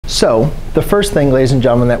So the first thing, ladies and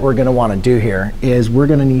gentlemen, that we're going to want to do here is we're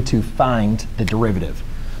going to need to find the derivative.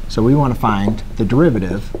 So we want to find the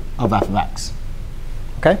derivative of f of x.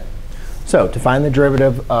 OK? So to find the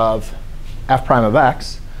derivative of f prime of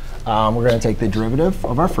x, we're going to take the derivative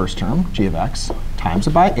of our first term, g of x, times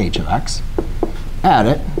it by h of x, add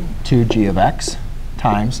it to g of x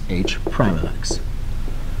times h prime of x.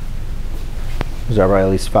 Does everybody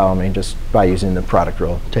at least follow me just by using the product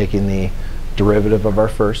rule, taking the derivative of our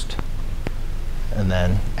first and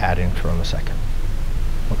then adding from the second?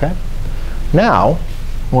 OK? Now,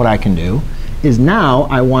 what I can do is now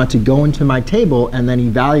I want to go into my table and then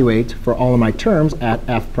evaluate for all of my terms at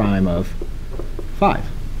f prime of 5.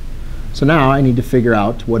 So now I need to figure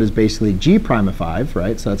out what is basically g prime of 5,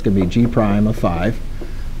 right? So that's going to be g prime of 5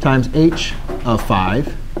 times h of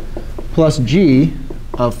 5 plus g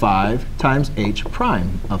of 5 times h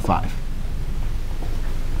prime of 5.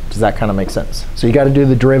 Does that kind of make sense? So you got to do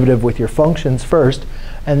the derivative with your functions first,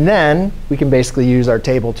 and then we can basically use our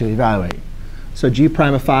table to evaluate. So g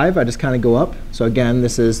prime of 5, I just kind of go up. So again,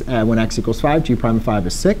 this is when x equals 5, g prime of 5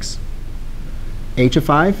 is 6. H of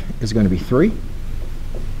 5 is going to be 3,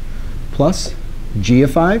 plus g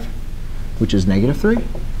of 5, which is negative 3,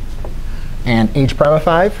 and h prime of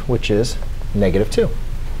 5, which is negative 2.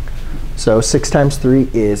 So 6 times 3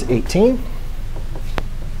 is 18.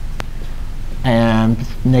 And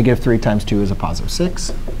negative 3 times 2 is a positive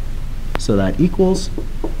 6. So that equals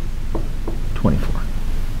 24.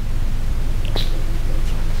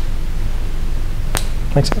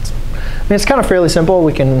 Makes sense? I mean, it's kind of fairly simple.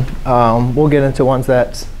 We can, we'll get into ones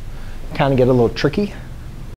that kind of get a little tricky.